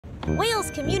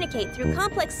Whales communicate through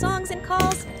complex songs and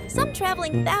calls, some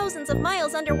traveling thousands of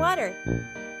miles underwater.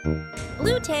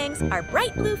 Blue tangs are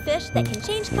bright blue fish that can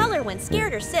change color when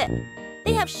scared or sick.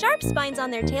 They have sharp spines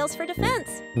on their tails for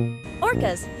defense.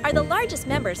 Orcas are the largest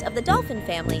members of the dolphin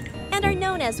family and are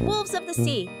known as wolves of the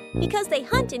sea because they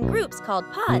hunt in groups called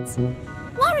pods.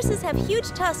 Walruses have huge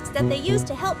tusks that they use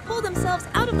to help pull themselves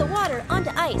out of the water onto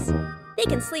ice. They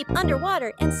can sleep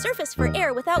underwater and surface for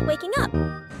air without waking up.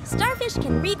 Starfish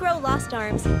can regrow lost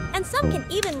arms, and some can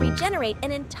even regenerate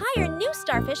an entire new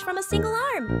starfish from a single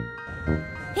arm.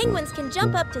 Penguins can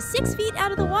jump up to 6 feet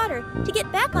out of the water to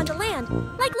get back onto land,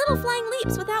 like little flying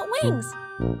leaps without wings.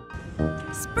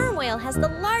 Sperm whale has the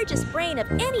largest brain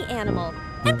of any animal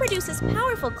and produces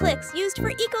powerful clicks used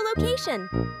for echolocation.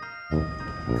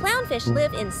 Clownfish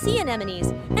live in sea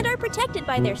anemones and are protected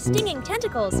by their stinging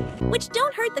tentacles, which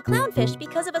don't hurt the clownfish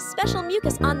because of a special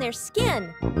mucus on their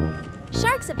skin.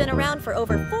 Sharks have been around for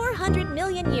over 400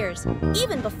 million years,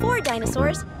 even before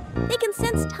dinosaurs. They can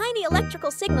sense tiny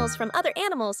electrical signals from other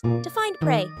animals to find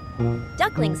prey.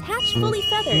 Ducklings hatch fully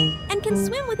feathered and can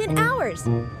swim within hours.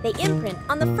 They imprint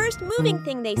on the first moving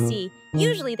thing they see,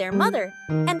 usually their mother,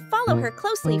 and follow her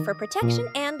closely for protection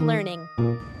and learning.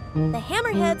 The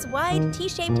hammerhead's wide,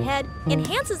 T-shaped head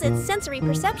enhances its sensory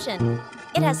perception.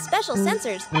 It has special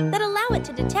sensors that allow it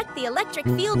to detect the electric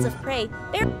fields of prey.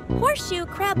 Horseshoe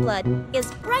crab blood is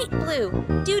bright blue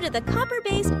due to the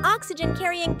copper-based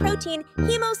oxygen-carrying protein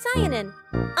hemocyanin,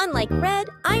 unlike red,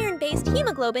 iron-based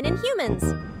hemoglobin in humans.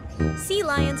 Sea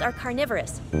lions are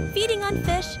carnivorous, feeding on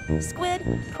fish, squid,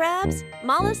 crabs,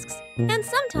 mollusks, and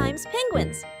sometimes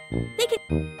penguins.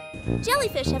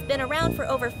 Jellyfish have been around for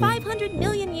over 500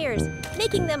 million years,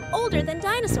 making them older than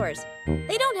dinosaurs.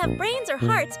 They don't have brains or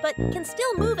hearts, but can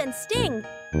still move and sting.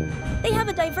 They have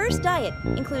a diverse diet,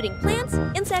 including plants,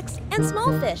 insects, and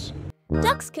small fish.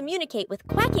 Ducks communicate with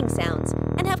quacking sounds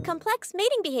and have complex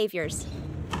mating behaviors.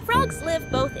 Frogs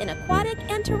live both in aquatic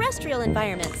and terrestrial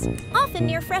environments, often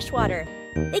near freshwater.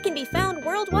 They can be found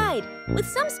worldwide, with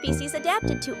some species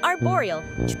adapted to arboreal.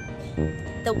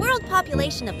 The world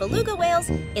population of beluga whales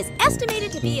is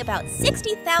estimated to be about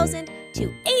 60,000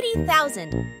 to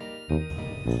 80,000.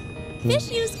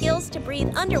 Fish use gills to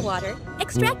breathe underwater,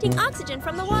 extracting oxygen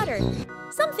from the water.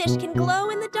 Some fish can glow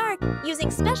in the dark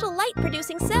using special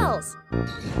light-producing cells.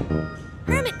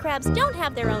 Hermit crabs don't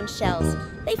have their own shells.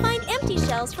 They find empty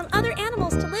shells from other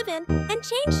animals to live in and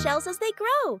change shells as they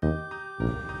grow.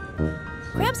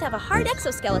 Crabs have a hard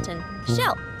exoskeleton,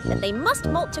 shell, that they must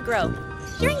molt to grow.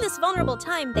 During this vulnerable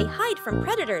time, they hide from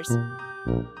predators.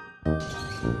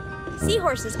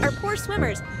 Seahorses are poor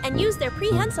swimmers and use their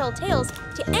prehensile tails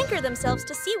to anchor themselves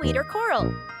to seaweed or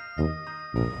coral.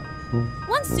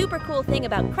 One super cool thing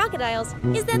about crocodiles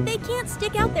is that they can't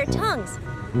stick out their tongues.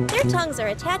 Their tongues are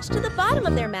attached to the bottom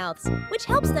of their mouths, which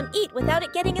helps them eat without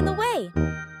it getting in the way.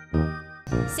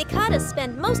 Cicadas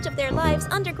spend most of their lives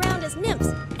underground as nymphs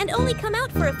and only come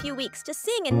out for a few weeks to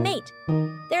sing and mate.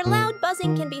 Their loud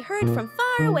buzzing can be heard from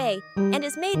far away and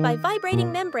is made by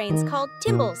vibrating membranes called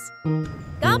tymbals.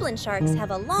 Goblin sharks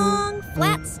have a long,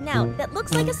 flat snout that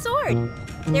looks like a sword.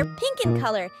 They're pink in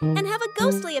color and have a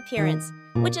ghostly appearance,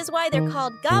 which is why they're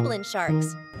called goblin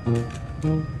sharks.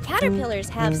 Caterpillars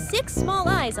have 6 small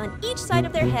eyes on each side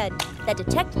of their head that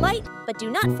detect light but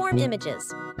do not form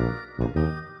images.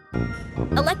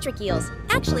 Electric eels,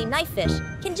 actually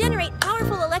knifefish, can generate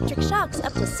powerful electric shocks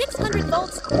up to 600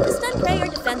 volts to stun prey or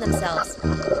defend themselves.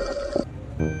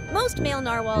 Most male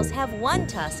narwhals have 1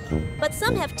 tusk, but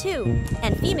some have 2,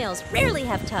 and females rarely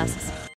have tusks.